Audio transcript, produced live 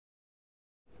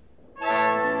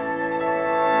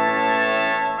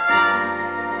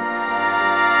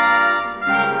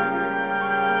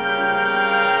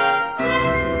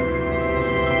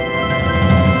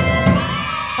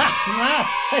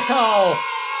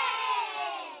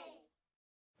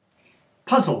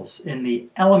Puzzles in the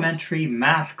elementary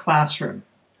math classroom.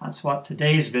 That's what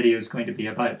today's video is going to be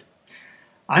about.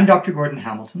 I'm Dr. Gordon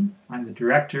Hamilton. I'm the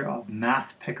director of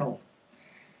Math Pickle.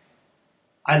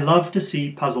 I love to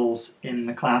see puzzles in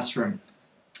the classroom.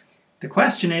 The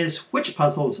question is, which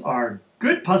puzzles are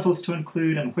good puzzles to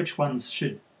include and which ones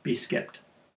should be skipped?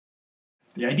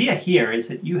 The idea here is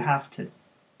that you have to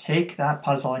take that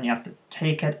puzzle and you have to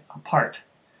take it apart.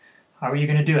 How are you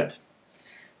going to do it?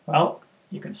 Well,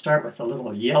 you can start with the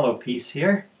little yellow piece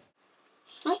here.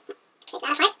 Okay, take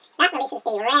that apart. That releases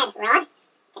the red rod.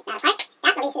 Take that apart.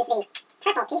 That releases the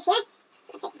purple piece here.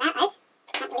 So take that out.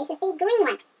 That releases the green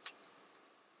one.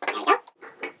 There we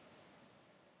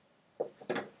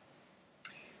go.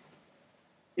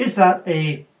 Is that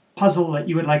a puzzle that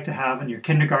you would like to have in your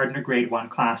kindergarten or grade 1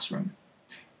 classroom?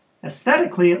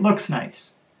 Aesthetically, it looks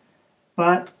nice,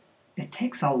 but it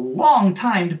takes a long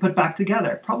time to put back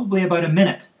together, probably about a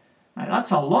minute. Now,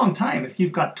 that's a long time if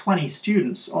you've got 20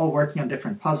 students all working on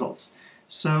different puzzles.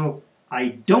 So I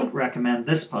don't recommend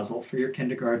this puzzle for your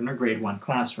kindergarten or grade 1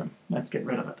 classroom. Let's get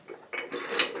rid of it.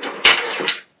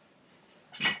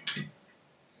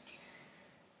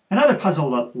 Another puzzle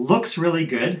that looks really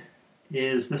good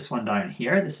is this one down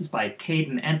here. This is by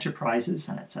Caden Enterprises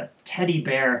and it's a teddy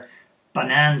bear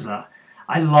bonanza.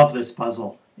 I love this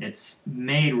puzzle. It's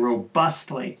made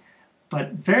robustly,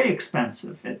 but very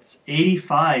expensive. It's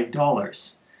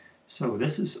 $85. So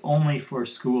this is only for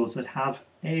schools that have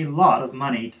a lot of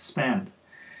money to spend.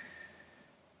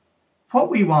 What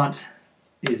we want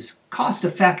is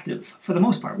cost-effective, for the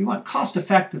most part. We want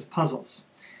cost-effective puzzles.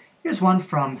 Here's one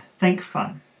from Think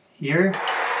Fun. Here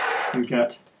you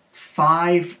get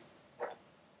 5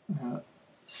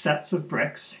 sets of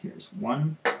bricks. Here's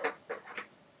 1,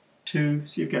 2,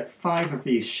 so you get 5 of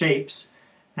these shapes,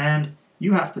 and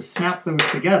you have to snap those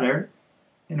together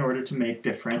in order to make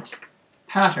different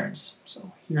patterns.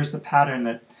 So here's the pattern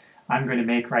that I'm going to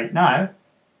make right now.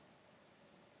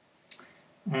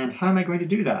 And how am I going to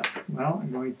do that? Well,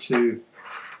 I'm going to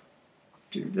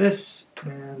do this,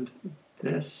 and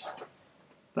this,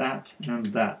 that, and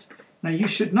that. Now you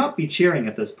should not be cheering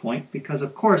at this point because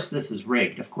of course this is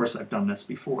rigged. Of course I've done this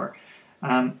before.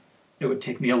 It would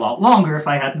take me a lot longer if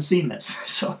I hadn't seen this.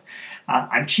 So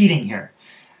I'm cheating here.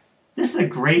 This is a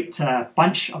great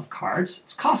bunch of cards.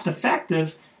 It's cost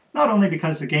effective not only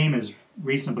because the game is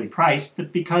reasonably priced,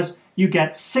 but because you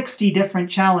get 60 different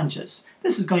challenges.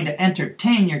 This is going to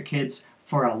entertain your kids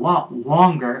for a lot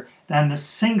longer than the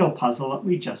single puzzle that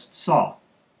we just saw.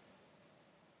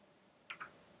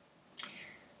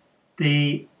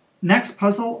 The next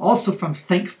puzzle, also from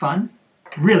Think Fun,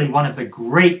 really one of the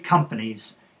great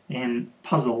companies in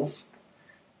puzzles.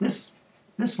 This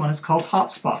one is called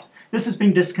Hotspot. This has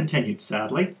been discontinued,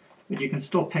 sadly, but you can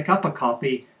still pick up a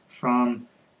copy from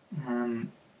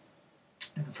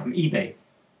eBay.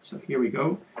 So here we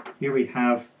go. Here we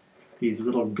have these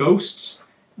little ghosts,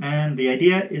 and the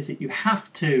idea is that you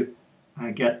have to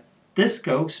get this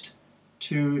ghost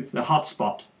to the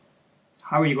hotspot.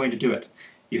 How are you going to do it?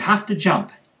 You have to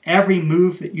jump. Every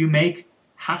move that you make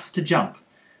has to jump.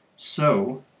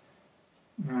 So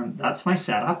that's my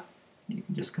setup. You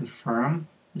can just confirm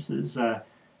this is a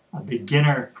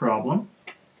beginner problem.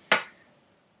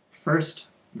 First,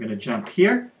 I'm going to jump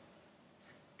here.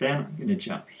 Then I'm going to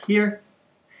jump here.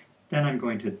 Then I'm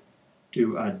going to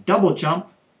do a double jump.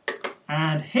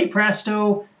 And hey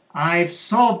presto, I've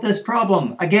solved this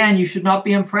problem. Again, you should not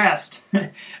be impressed.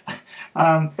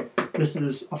 This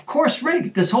is, of course,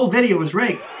 rigged. This whole video is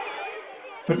rigged.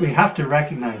 But we have to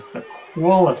recognize the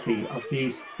quality of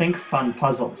these Think Fun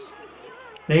puzzles.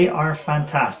 They are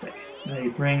fantastic. They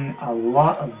bring a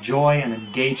lot of joy and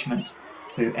engagement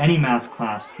to any math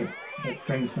class that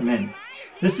brings them in.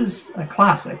 This is a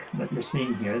classic that you're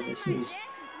seeing here. This is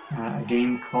a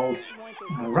game called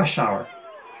Rush Hour.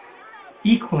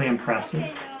 Equally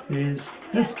impressive is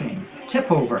this game,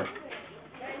 Tip Over.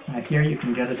 Here you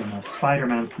can get it in a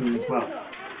Spider-Man theme as well.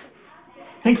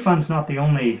 Think Fun's not the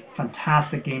only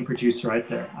fantastic game producer out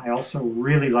there. I also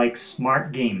really like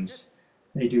Smart Games.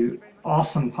 They do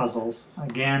awesome puzzles,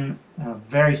 again,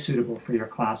 very suitable for your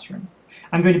classroom.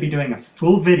 I'm going to be doing a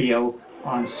full video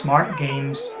on Smart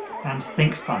Games and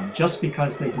Think Fun, just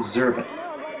because they deserve it.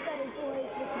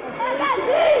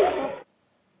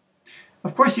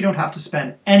 Of course, you don't have to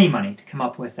spend any money to come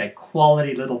up with a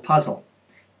quality little puzzle.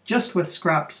 Just with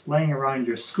scraps laying around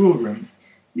your schoolroom,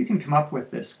 you can come up with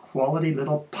this quality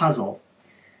little puzzle.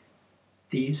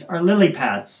 These are lily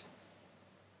pads.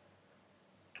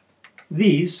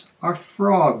 These are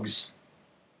frogs.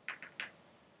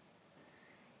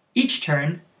 Each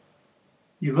turn,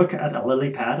 you look at a lily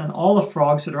pad and all the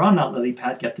frogs that are on that lily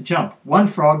pad get to jump. One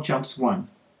frog jumps 1.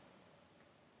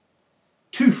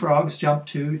 2 frogs jump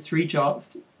 2, 3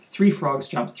 frogs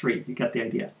jump 3. You get the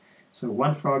idea. So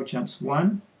 1 frog jumps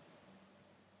 1.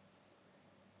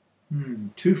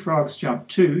 2 frogs jump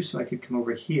 2, so I could come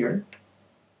over here.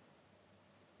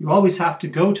 You always have to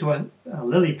go to a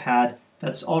lily pad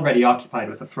that's already occupied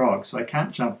with a frog, so I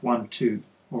can't jump 1, 2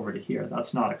 over to here.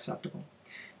 That's not acceptable.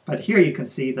 But here you can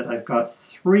see that I've got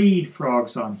 3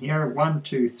 frogs on here. 1,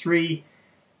 2, 3.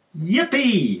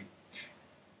 Yippee!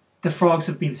 The frogs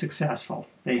have been successful.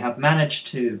 They have managed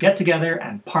to get together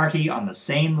and party on the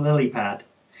same lily pad.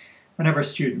 Whenever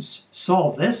students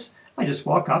solve this, I just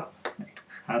walk up,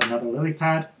 add another lily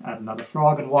pad, add another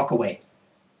frog, and walk away.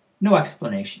 No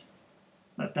explanation.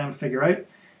 Let them figure out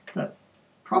that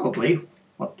probably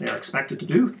what they're expected to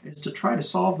do is to try to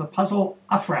solve the puzzle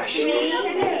afresh.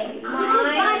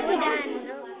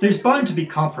 There's bound to be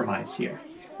compromise here.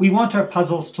 We want our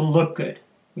puzzles to look good.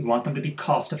 We want them to be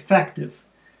cost-effective.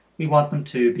 We want them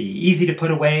to be easy to put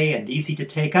away and easy to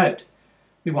take out.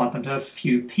 We want them to have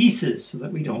few pieces so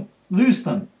that we don't lose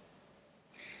them.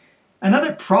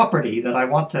 Another property that I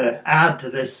want to add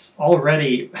to this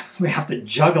already, we have to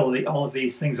juggle all of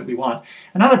these things that we want.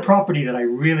 Another property that I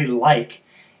really like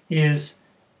is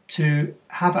to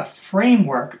have a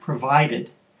framework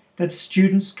provided that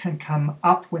students can come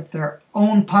up with their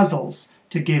own puzzles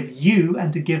to give you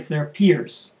and to give their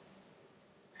peers.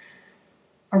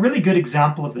 A really good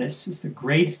example of this is the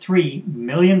Grade 3 $1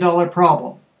 Million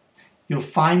Problem. You'll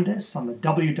find this on the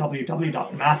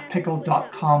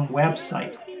www.mathpickle.com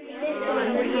website.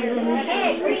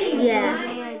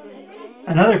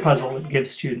 Another puzzle that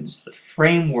gives students the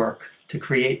framework to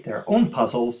create their own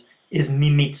puzzles is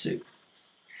Mimitsu.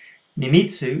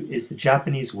 Mimitsu is the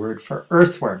Japanese word for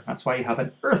earthworm. That's why you have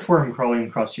an earthworm crawling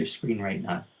across your screen right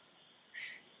now.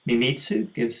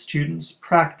 Mimitsu gives students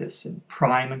practice in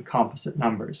prime and composite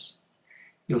numbers.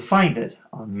 You'll find it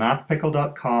on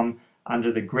mathpickle.com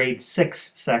under the Grade 6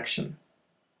 section.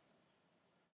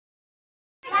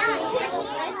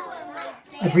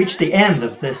 I've reached the end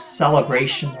of this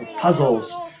celebration of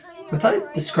puzzles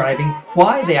without describing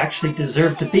why they actually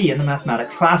deserve to be in the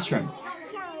mathematics classroom.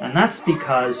 And that's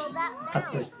because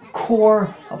at the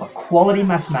core of a quality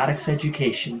mathematics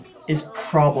education is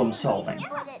problem solving.